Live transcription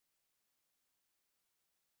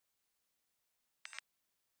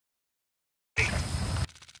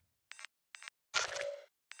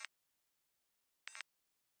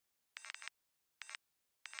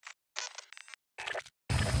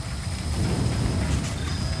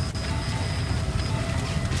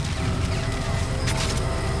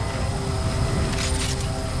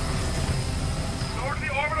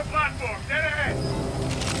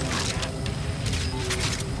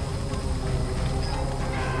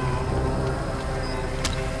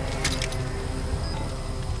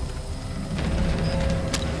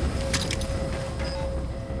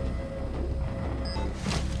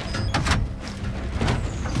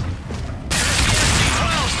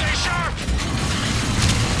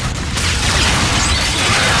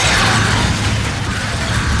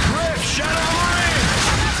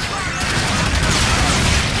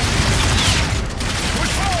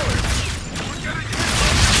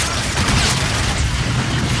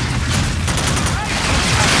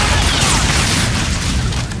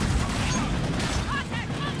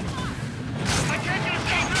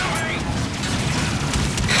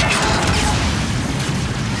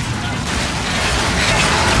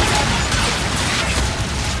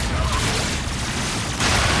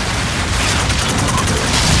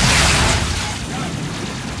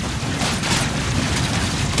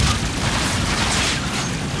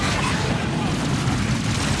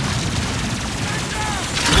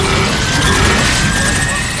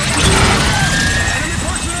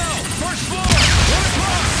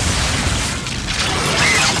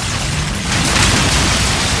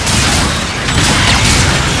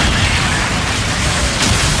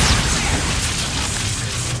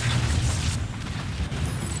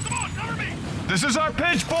This is our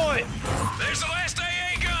pinch point! There's the last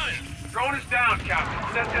AA gun! Drone is down, Captain.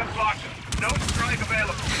 Set them blockers. No strike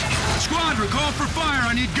available. Squadron, call for fire.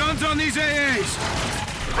 I need guns on these AAs.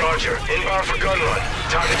 Roger. Inbound for gun run.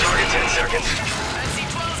 Time to target 10 seconds.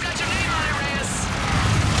 NC-12's got your name on it, Reyes.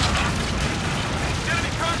 Enemy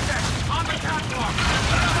contact on the catwalk.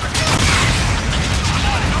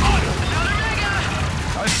 Another mega!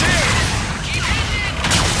 I see it! Keep hitting it!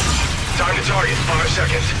 Time to target. 5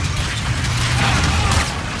 seconds.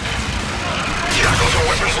 Shackles and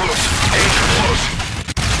weapons loose. Aim for close.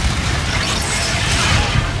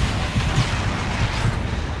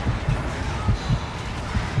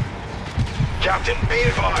 Captain, be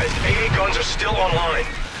advised. AA guns are still online.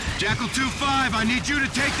 Jackal 2-5, I need you to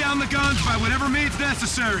take down the guns by whatever means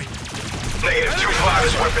necessary. Negative 2-5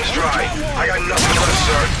 is weapons dry. I got nothing left,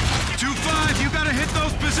 sir. 2-5, you gotta hit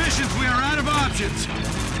those positions. We are out of options.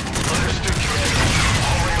 Understood, Commander.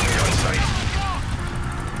 Already on the gun site.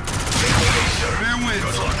 Fair winds, sir. Fair winds.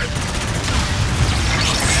 Good luck.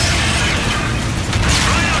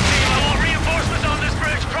 Rhino team, I want reinforcements on this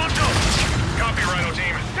bridge. Pronto. Copy, Rhino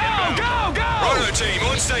team. Go! Rhino team,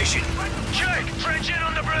 on station. Check. Trench in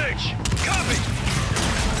on the bridge. Copy.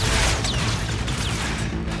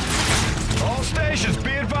 All stations,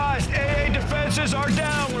 be advised. AA defenses are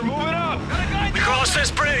down. We're moving up. We crossed this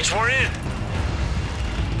bridge, we're in.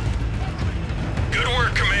 Good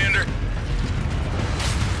work, Commander.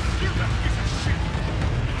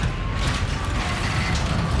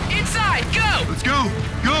 Inside, go! Let's go!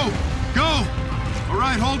 Go! Go! All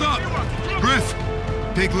right, hold up. Griff,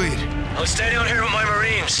 take lead. I'll stay down here with my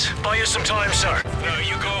Marines. Buy you some time, sir. No,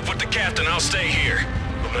 you go up with the captain, I'll stay here.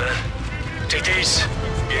 Oh, man. Take these.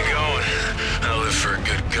 Get going. I'll live for a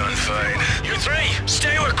good gunfight. You three,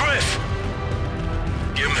 stay with Griff.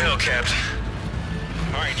 Give him hell, Captain.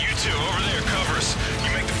 All right, you two, over there, cover us.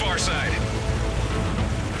 You make the far side.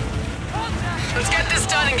 Let's get this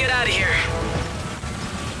done and get out of here.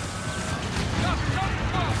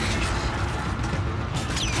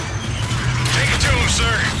 Take it to him,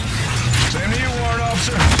 sir. Same to you, warrant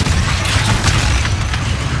officer.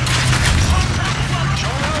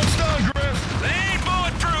 Show me how it's done, Griff. They ain't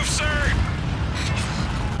bulletproof, sir.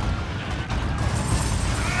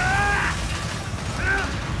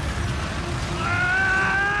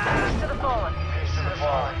 Peace to the fallen. Peace to the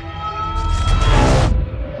fallen.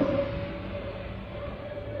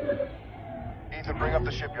 Ethan, bring up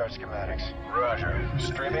the shipyard schematics. Roger.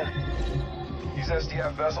 Streaming? These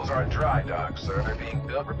SDF vessels are in dry dock, sir. They're being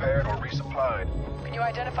built, repaired, or resupplied. Can you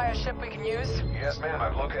identify a ship we can use? Yes, ma'am.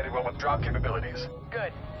 I've located one with drop capabilities.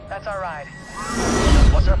 Good. That's our ride.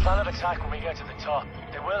 What's our plan of attack when we get to the top?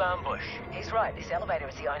 They will ambush. He's right. This elevator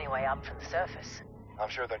is the only way up from the surface. I'm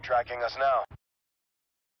sure they're tracking us now.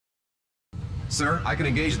 Sir, I can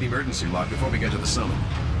engage the emergency lock before we get to the summit.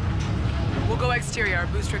 We'll go exterior. Our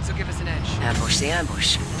boost rigs will give us an edge. Ambush the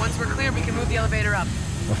ambush. Once we're clear, we can move the elevator up.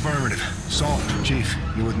 Affirmative. Salt, Chief,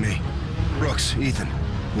 you with me. Brooks, Ethan,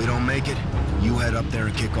 we don't make it, you head up there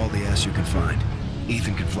and kick all the ass you can find.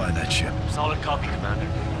 Ethan can fly that ship. Solid copy, Commander.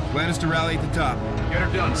 Plan is to rally at the top. Get her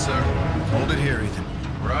done, sir. Hold it here, Ethan.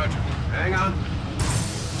 Roger. Hang on.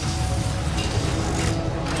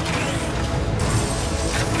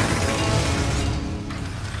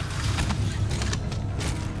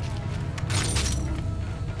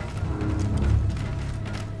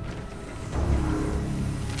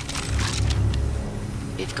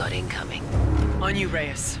 We've got incoming. On you,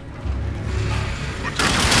 Reyes.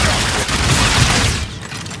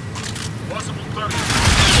 Possible 30.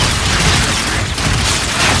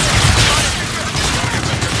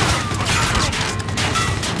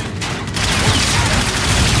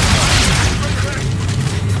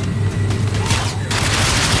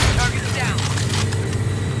 Target's down.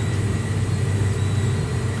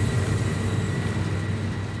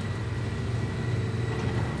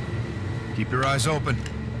 Keep your eyes open.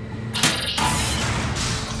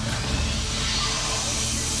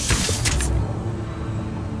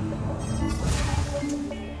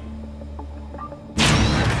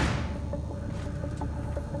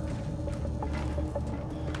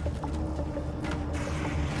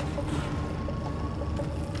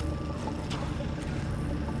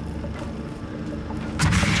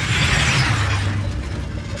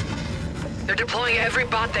 They're deploying every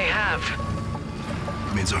bot they have.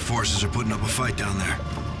 Means our forces are putting up a fight down there.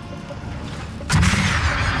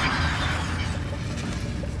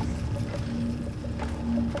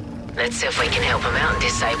 Let's see if we can help them out and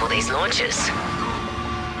disable these launchers.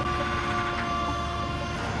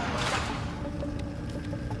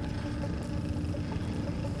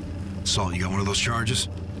 Salt, you got one of those charges?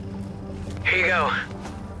 Here you go.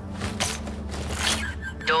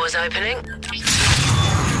 Doors opening. Let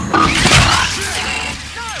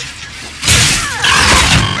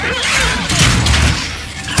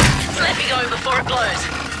me go before it blows.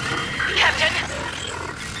 Captain,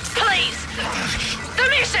 please. The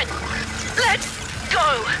mission. Let's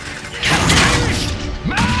go. Captain.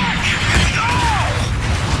 Mac! No!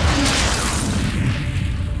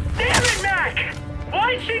 Damn it, Mac!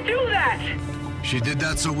 Why'd she do that? She did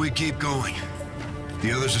that so we keep going.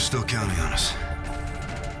 The others are still counting on us.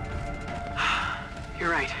 You're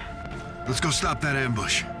right. Let's go stop that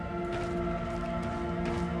ambush.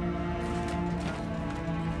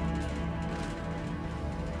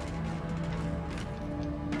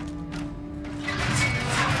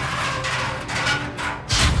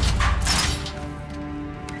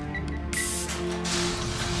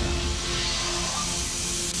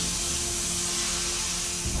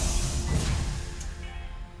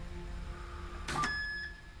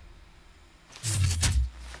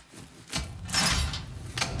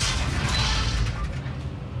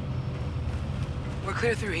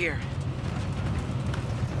 Clear through here.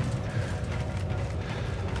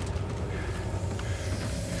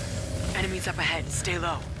 Enemies up ahead. Stay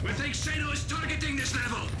low. We think Seno is targeting this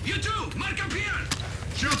level. You too! Mark up here!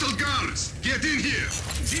 Shuttle guards, get in here!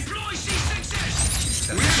 Deploy C6s!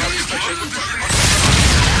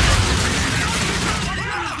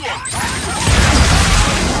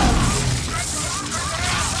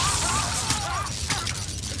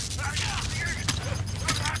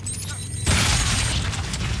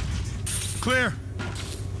 Clear.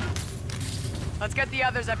 Let's get the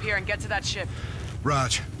others up here and get to that ship.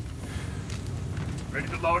 Raj. Ready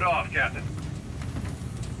to load off, Captain.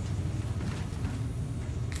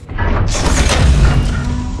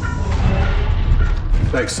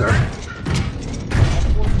 Thanks, sir.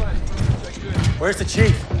 Where's the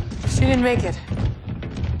chief? She didn't make it.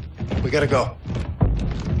 We gotta go.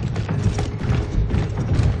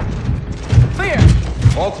 Clear!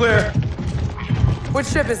 All clear. Which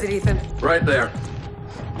ship is it, Ethan? Right there.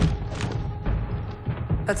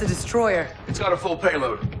 That's a destroyer. It's got a full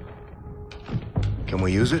payload. Can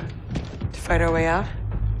we use it? To fight our way out?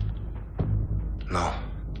 No.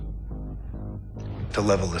 To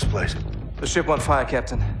level this place. The ship won't fire,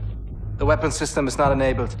 Captain. The weapon system is not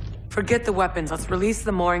enabled. Forget the weapons. Let's release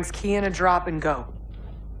the moorings, key in a drop, and go.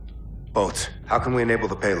 Boats. How can we enable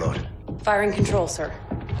the payload? Firing control, sir.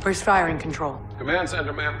 Where's firing control? Command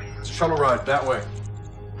center, ma'am. It's a shuttle ride that way.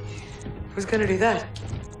 Who's gonna do that?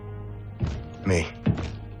 Me.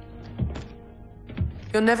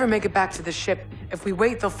 You'll never make it back to the ship. If we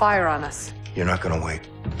wait, they'll fire on us. You're not gonna wait.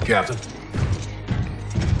 Captain.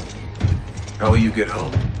 How will you get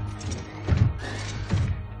home?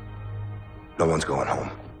 No one's going home.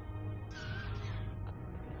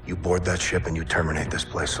 You board that ship and you terminate this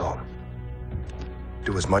place, Salt.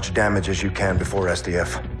 Do as much damage as you can before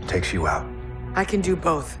SDF takes you out. I can do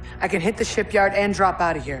both. I can hit the shipyard and drop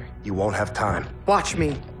out of here. You won't have time. Watch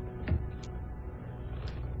me.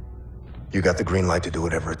 You got the green light to do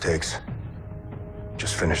whatever it takes.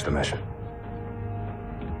 Just finish the mission.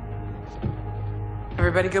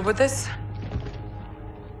 Everybody good with this?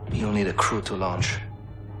 You'll need a crew to launch.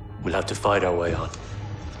 We'll have to fight our way out.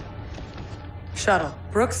 Shuttle.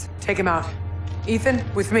 Brooks, take him out. Ethan,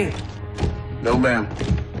 with me. No, ma'am.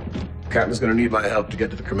 Captain's gonna need my help to get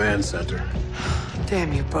to the command center.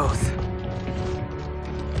 Damn you both.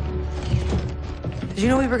 Did you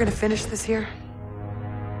know we were gonna finish this here?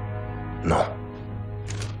 No.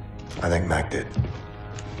 I think Mac did.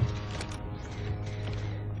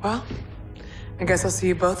 Well, I guess I'll see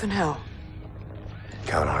you both in hell.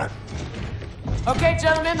 Count on it. Okay,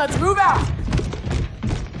 gentlemen, let's move out!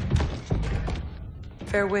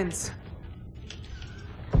 Fair winds.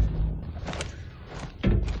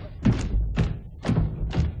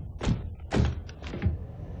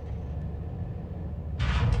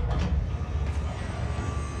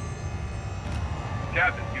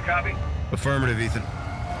 Captain, you copy? Affirmative, Ethan.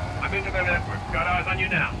 I'm into their network. Got eyes on you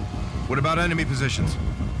now. What about enemy positions?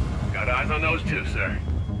 Got eyes on those too, sir.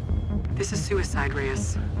 This is suicide,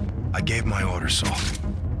 Reyes. I gave my orders, Salt.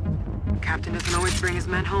 Captain doesn't always bring his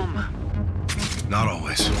men home. Not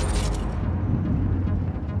always.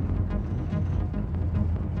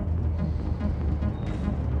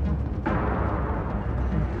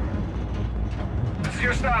 This is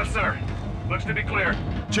your stop, sir. Looks to be clear.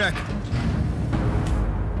 Check.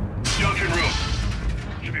 Junction room.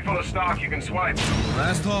 Should be full of stock you can swipe.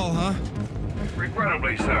 Last haul, huh?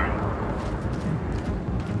 Regrettably, sir.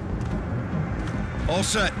 All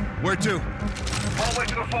set. Where to? All the way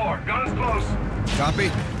to the floor. Guns close.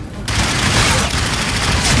 Copy.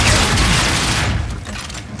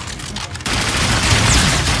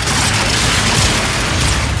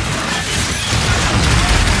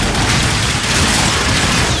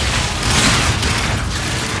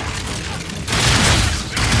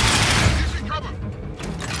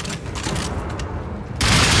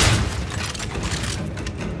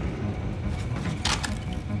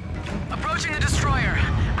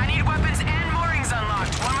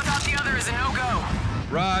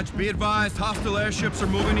 Be advised, hostile airships are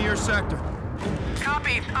moving to your sector.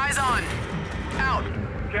 Copy. Eyes on. Out.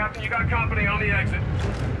 Captain, you got company on the exit.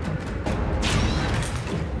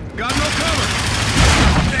 Got no cover!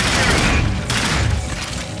 Take care of that.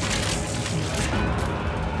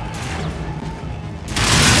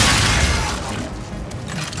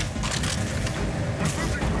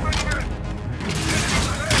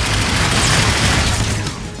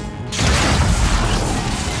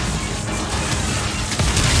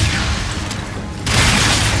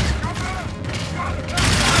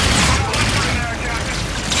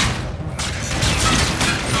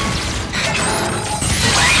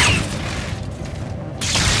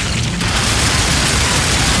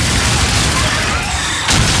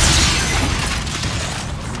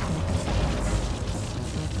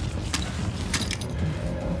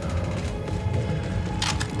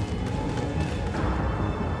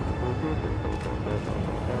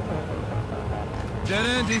 Dead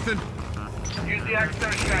end, Ethan. Use the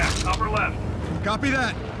access shaft, upper left. Copy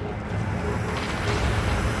that.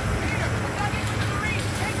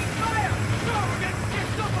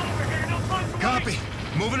 Copy.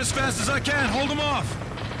 Moving as fast as I can. Hold them off.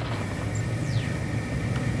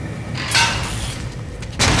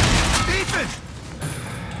 Ethan!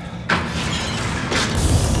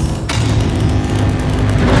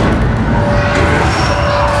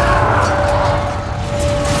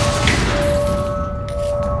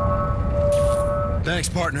 Thanks,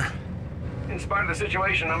 partner. In spite of the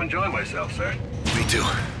situation, I'm enjoying myself, sir. Me too.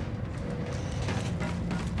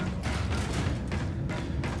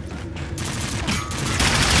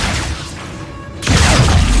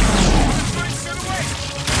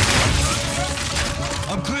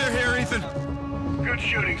 I'm clear here, Ethan. Good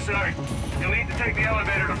shooting, sir. You'll need to take the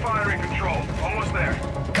elevator to firing control. Almost there.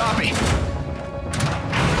 Copy.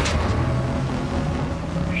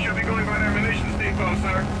 You should be going by their munitions depot,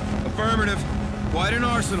 sir. Affirmative. Quite an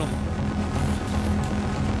arsenal.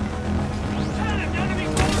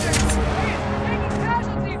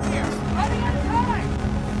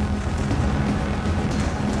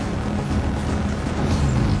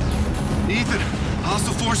 Ethan,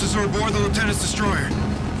 hostile forces are aboard the Lieutenant's destroyer.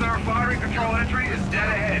 Sir, firing control entry is dead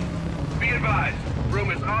ahead. Be advised,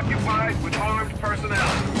 room is occupied with armed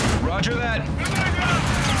personnel. Roger that.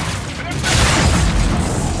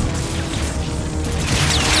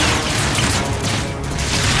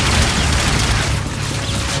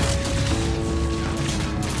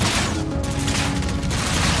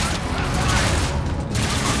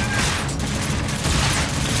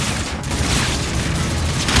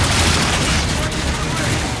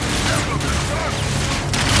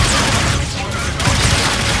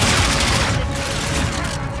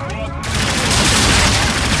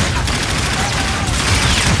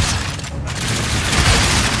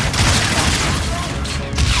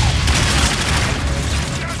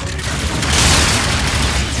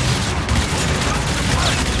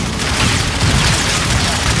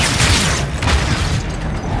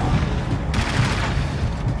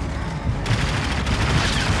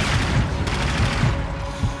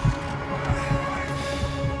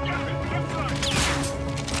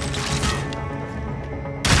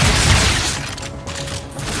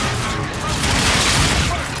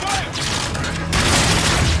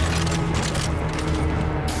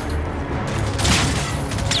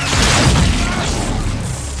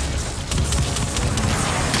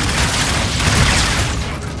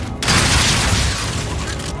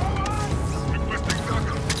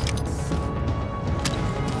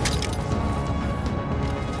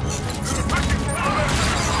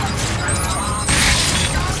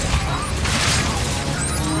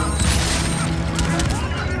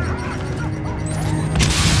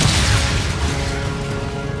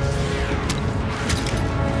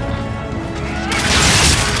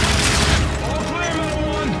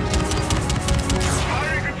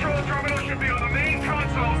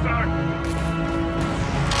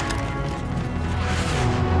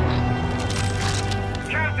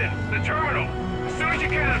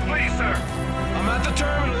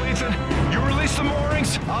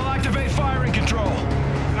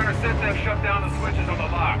 Shut down the switches on the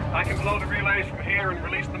lock. I can blow the relays from here and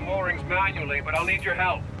release the moorings manually, but I'll need your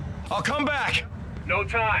help. I'll come back. No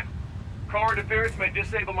time. Car interference may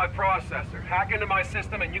disable my processor. Hack into my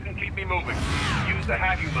system and you can keep me moving. Use the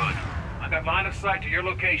hacking module. I've got line of sight to your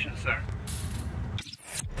location, sir.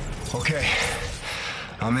 Okay.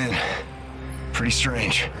 I'm in. Pretty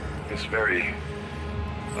strange. It's very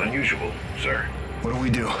unusual, sir. What do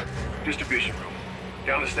we do? Distribution room.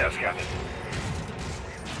 Down the steps, Captain.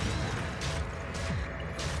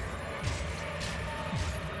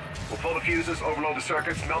 We'll pull the fuses, overload the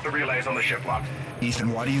circuits, melt the relays on the ship lock.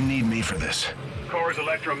 Ethan, why do you need me for this? Core is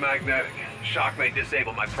electromagnetic. Shock may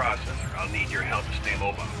disable my processor. I'll need your help to stay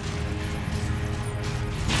mobile.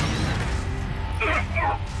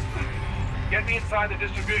 Get me inside the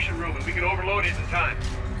distribution room and we can overload it in time.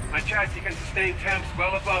 My chassis can sustain temps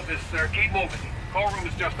well above this, sir. Keep moving. Core room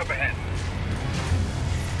is just up ahead.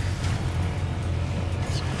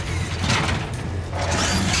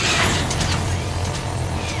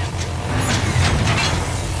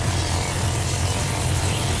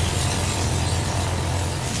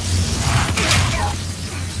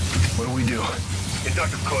 What do we do?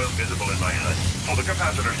 Inductive coil visible in my HUD. Pull the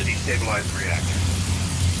capacitor to destabilize the reactor.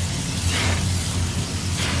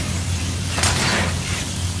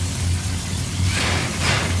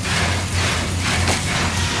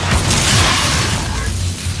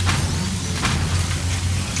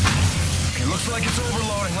 It looks like it's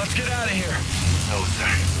overloading. Let's get out of here. No, sir.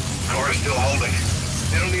 Core is still holding.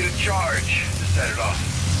 It'll need a charge to set it off.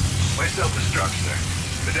 My self-destruct, sir.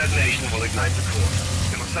 The detonation will ignite the core.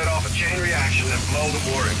 It'll set off a chain reaction and blow the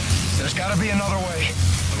mooring. There's gotta be another way.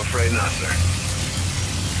 I'm afraid not, sir.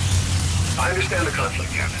 I understand the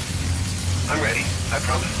conflict, Captain. I'm ready, I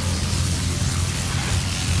promise.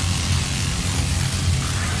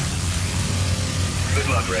 Good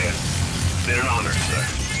luck, Reyes. It's been an honor, sir.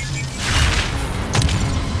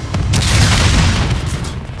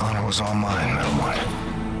 Honor was all mine, Metal One.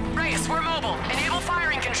 Reyes, we're mobile. Enable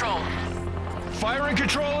firing control. Firing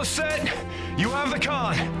control is set. You have the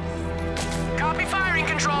con. Copy firing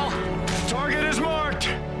control. Target is marked.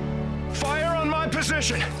 Fire on my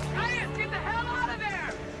position. Reyes, get the hell out of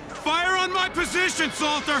there! Fire on my position,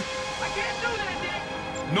 Salter! I can't do that,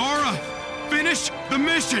 Nick! Nora, finish the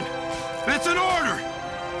mission! That's an order!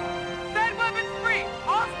 Set weapons free!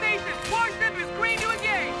 All stations! Warship is green to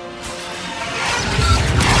engage!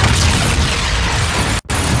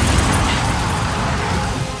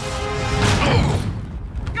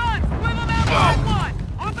 Guns! Swivel down line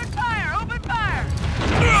 1! Open fire! Open fire!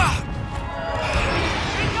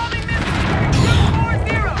 Incoming missiles!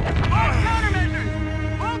 240! All countermeasures!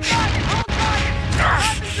 Hold target! Hold target!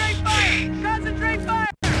 Concentrate fire! Concentrate fire!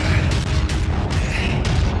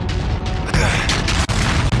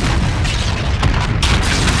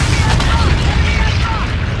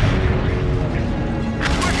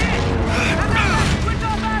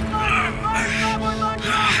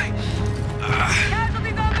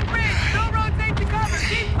 Casualties on the bridge! No road safety cover!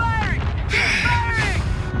 Keep firing! Keep firing!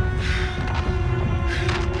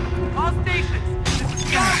 All stations, this is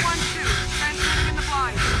Star 1-2, transmitting in the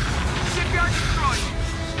blind. Shipyard destroyed.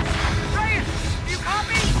 Reyes, do you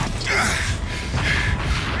copy?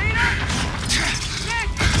 Rita? Nick!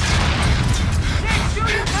 Nick, do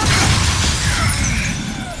you copy?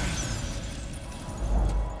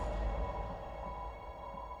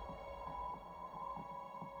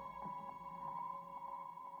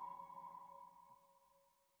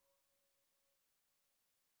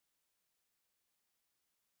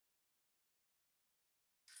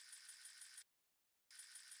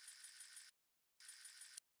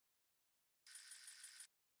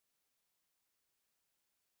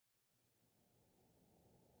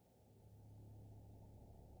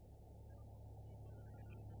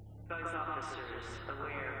 Those officers,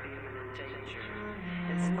 aware of the imminent danger,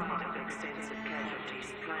 in spite of extensive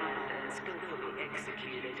casualties planned and skillfully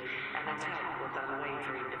executed, an attack with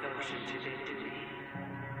unwavering devotion to their duty.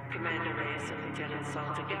 Commander Reyes and Lieutenant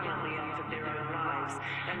Salter gallantly offered their own lives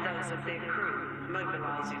and those of their crew,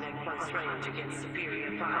 mobilizing at close range against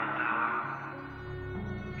superior firepower.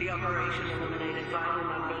 The operation eliminated vital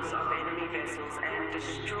numbers of enemy vessels and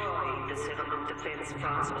destroyed the settlement defense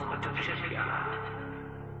front's orbital shipyard.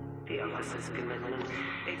 The officer's commitment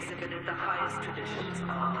exhibited the highest traditions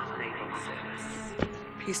of naval service.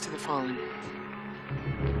 Peace to the fallen.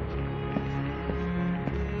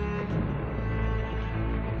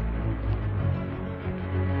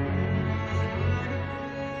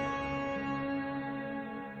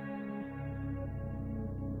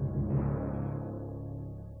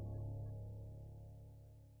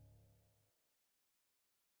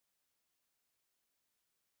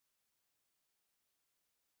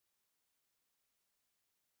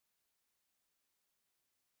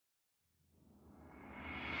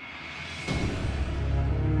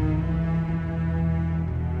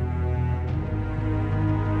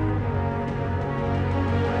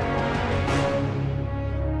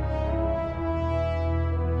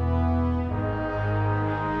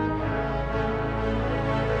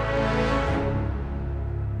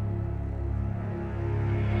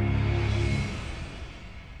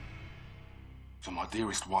 To my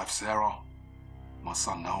dearest wife, Sarah, my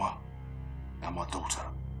son, Noah, and my daughter,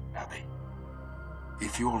 Abby.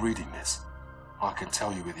 If you're reading this, I can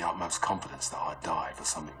tell you with the utmost confidence that I died for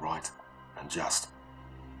something right and just.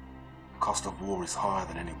 The cost of war is higher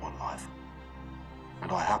than any one life,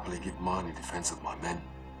 and I happily give mine in defense of my men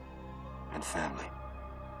and family.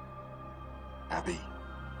 Abby,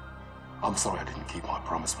 I'm sorry I didn't keep my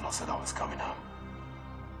promise when I said I was coming home.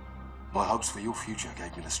 My hopes for your future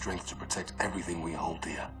gave me the strength to protect everything we hold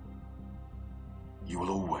dear. You will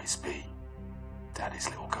always be Daddy's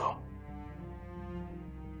little girl.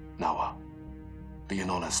 Noah, be an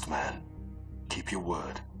honest man. Keep your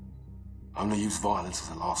word. Only use violence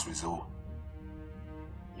as a last resort.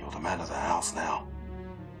 You're the man of the house now.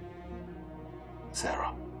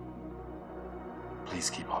 Sarah,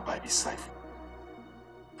 please keep our baby safe.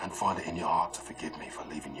 And find it in your heart to forgive me for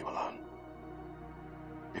leaving you alone.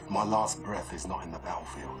 If my last breath is not in the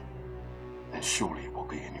battlefield, then surely it will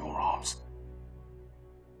be in your arms.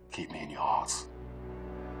 Keep me in your hearts.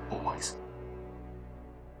 Always.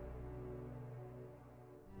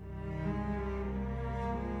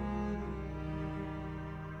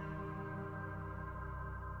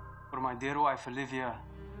 For my dear wife Olivia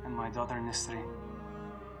and my daughter Nesreen.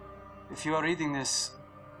 If you are reading this,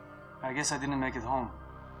 I guess I didn't make it home.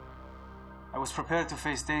 I was prepared to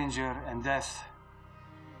face danger and death.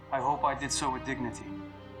 I hope I did so with dignity.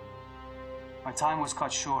 My time was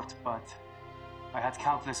cut short, but I had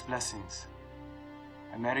countless blessings.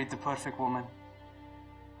 I married the perfect woman.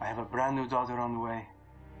 I have a brand new daughter on the way.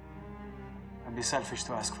 I'd be selfish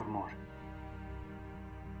to ask for more.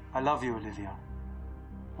 I love you, Olivia.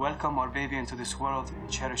 Welcome our baby into this world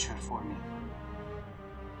and cherish her for me.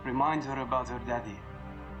 Remind her about her daddy.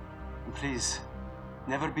 And please,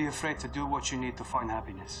 never be afraid to do what you need to find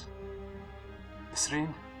happiness.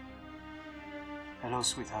 Nesreen? Hello,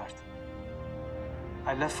 sweetheart.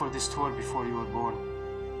 I left for this tour before you were born.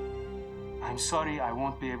 I'm sorry I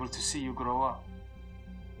won't be able to see you grow up.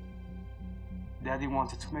 Daddy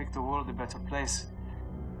wanted to make the world a better place.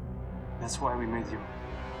 That's why we made you.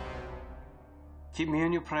 Keep me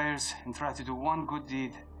in your prayers and try to do one good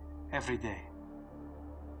deed every day.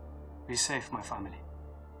 Be safe, my family.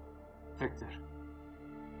 Victor.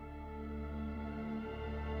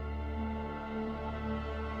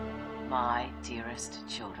 My dearest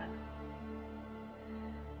children.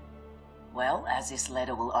 Well, as this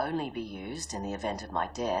letter will only be used in the event of my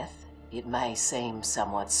death, it may seem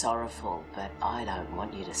somewhat sorrowful, but I don't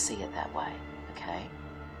want you to see it that way, okay?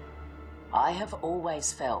 I have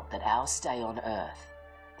always felt that our stay on Earth,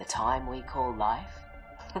 the time we call life,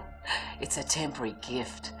 it's a temporary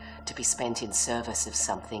gift to be spent in service of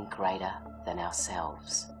something greater than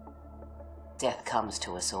ourselves. Death comes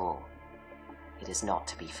to us all. It is not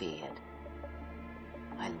to be feared.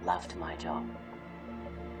 I loved my job,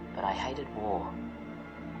 but I hated war.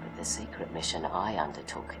 But the secret mission I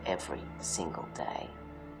undertook every single day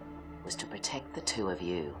was to protect the two of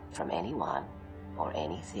you from anyone or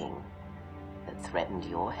anything that threatened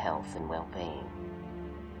your health and well-being.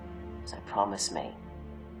 So promise me,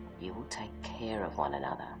 you will take care of one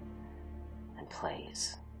another, and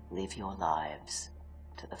please, live your lives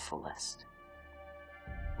to the fullest,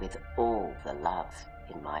 with all the love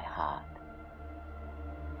in my heart.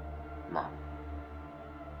 Mum.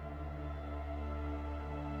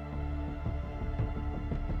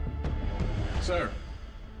 Sir,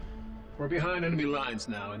 we're behind enemy lines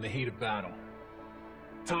now in the heat of battle.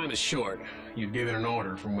 Time is short. You've given an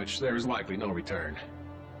order from which there is likely no return.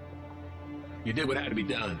 You did what had to be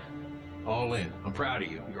done. All in. I'm proud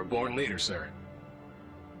of you. You're a born leader, sir.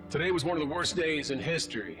 Today was one of the worst days in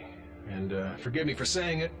history, and forgive me for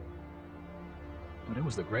saying it, but it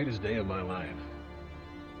was the greatest day of my life.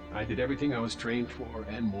 I did everything I was trained for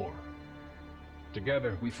and more.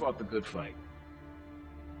 Together, we fought the good fight.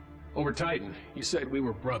 Over Titan, you said we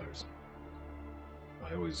were brothers.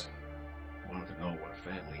 I always wanted to know what a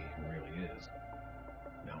family really is.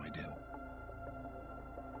 Now I do.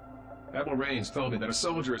 Admiral Raines told me that a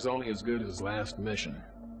soldier is only as good as his last mission.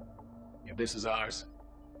 If this is ours,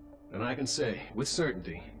 then I can say, with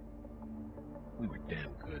certainty, we were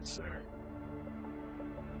damn good, sir.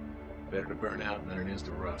 Better to burn out than it is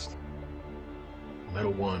to rust.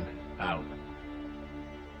 Metal 1, out.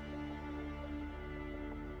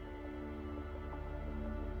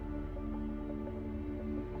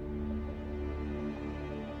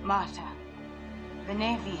 Marta, the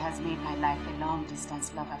Navy has made my life a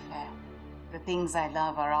long-distance love affair. The things I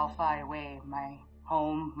love are all far away. My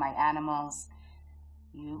home, my animals,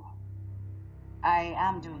 you. I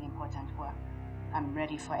am doing important work. I'm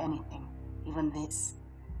ready for anything, even this.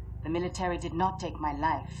 The military did not take my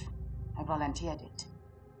life. I volunteered it.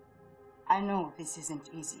 I know this isn't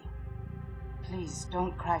easy. Please,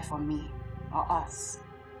 don't cry for me. or us,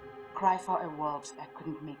 cry for a world that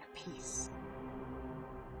couldn't make peace.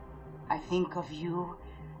 I think of you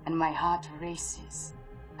and my heart races.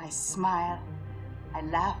 I smile, I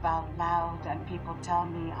laugh out loud, and people tell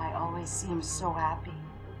me I always seem so happy.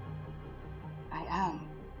 I am.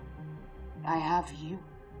 I have you.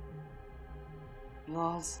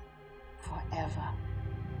 Yours forever,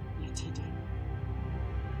 UTD.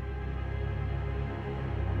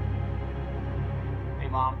 Hey,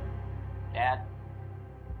 Mom. Dad.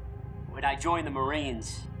 When I joined the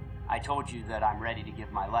Marines, I told you that I'm ready to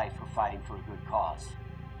give my life for fighting for a good cause.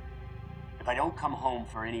 If I don't come home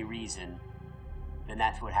for any reason, then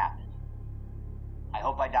that's what happened. I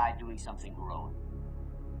hope I died doing something heroic.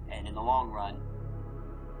 And in the long run,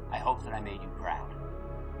 I hope that I made you proud.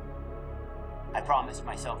 I promised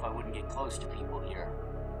myself I wouldn't get close to people here,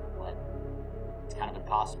 but it's kind of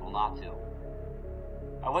impossible not to.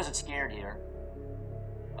 I wasn't scared here,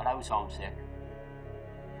 but I was homesick.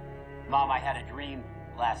 Mom, I had a dream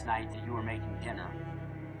last night that you were making dinner.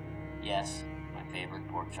 Yes, my favorite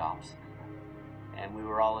pork chops. And we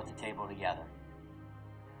were all at the table together.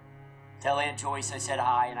 Tell Aunt Joyce I said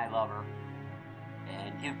hi and I love her.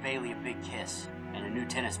 And give Bailey a big kiss and a new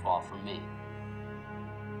tennis ball from me.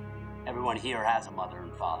 Everyone here has a mother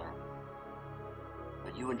and father.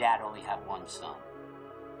 But you and Dad only have one son.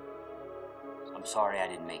 I'm sorry I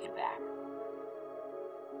didn't make it back.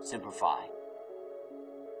 Simplify.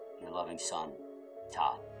 Your loving son,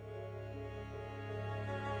 Todd.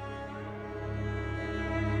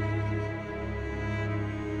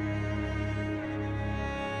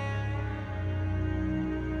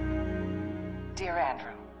 Dear Andrew,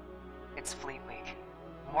 it's Fleet Week.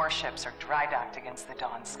 More ships are dry docked against the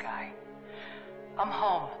dawn sky. I'm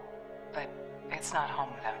home, but it's not home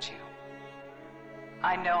without you.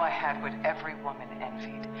 I know I had what every woman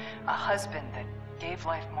envied, a husband that gave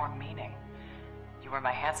life more meaning. You were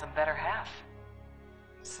my handsome better half.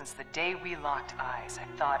 Since the day we locked eyes,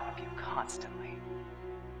 I thought of you constantly.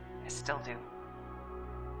 I still do.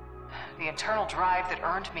 The internal drive that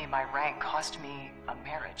earned me my rank cost me a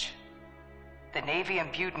marriage. The Navy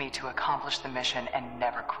imbued me to accomplish the mission and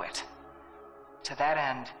never quit. To that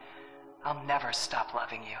end, I'll never stop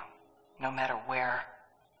loving you, no matter where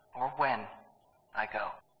or when I go.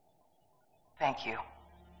 Thank you.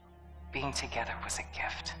 Being together was a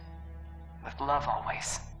gift. With love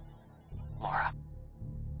always, Laura.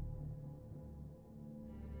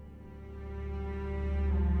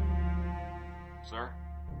 Sir?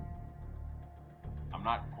 I'm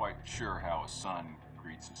not quite sure how a son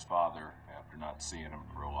greets his father after not seeing him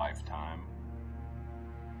for a lifetime.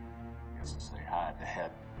 Guess I'll say hi,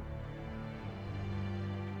 Dad.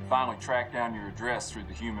 Finally tracked down your address through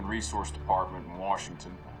the Human Resource Department in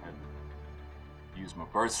Washington. I had to use my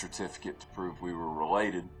birth certificate to prove we were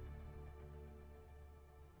related.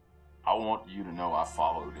 I want you to know I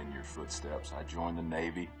followed in your footsteps. I joined the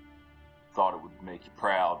Navy. Thought it would make you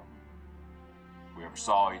proud. If we ever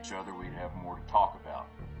saw each other, we'd have more to talk about.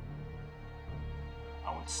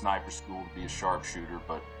 I went to sniper school to be a sharpshooter,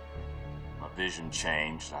 but my vision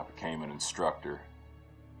changed. I became an instructor.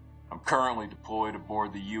 I'm currently deployed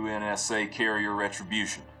aboard the UNSA carrier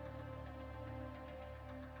Retribution.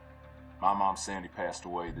 My mom, Sandy, passed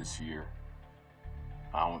away this year.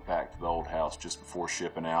 I went back to the old house just before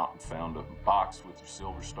shipping out and found a box with your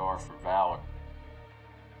Silver Star for Valor.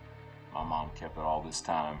 My mom kept it all this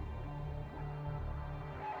time.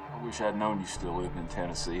 I wish I'd known you still lived in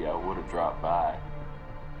Tennessee. I would have dropped by.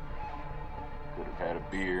 Could have had a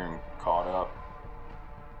beer and caught up.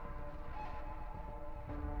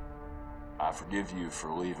 I forgive you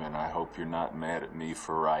for leaving. I hope you're not mad at me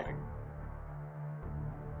for writing.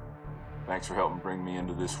 Thanks for helping bring me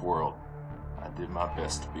into this world. I did my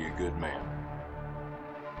best to be a good man.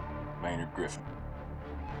 Maynard Griffin.